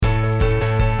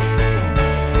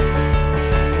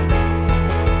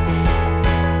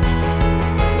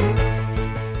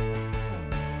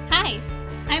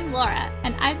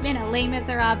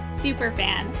Rob's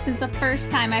superfan since the first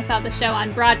time I saw the show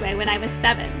on Broadway when I was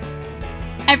 7.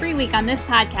 Every week on this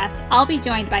podcast, I'll be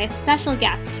joined by a special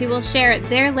guest who will share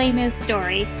their Les Mis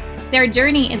story, their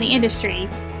journey in the industry,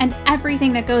 and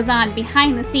everything that goes on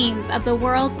behind the scenes of the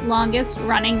world's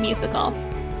longest-running musical.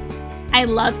 I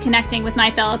love connecting with my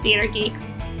fellow theater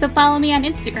geeks, so follow me on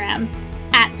Instagram,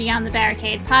 @Beyond the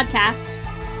Barricade Podcast,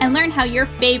 and learn how your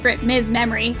favorite Mis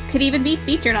memory could even be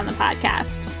featured on the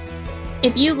podcast.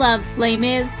 If you love Les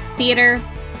Mis, theater,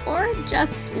 or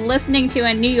just listening to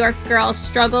a New York girl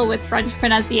struggle with French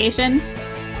pronunciation,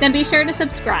 then be sure to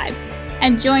subscribe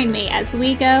and join me as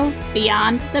we go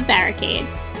beyond the barricade.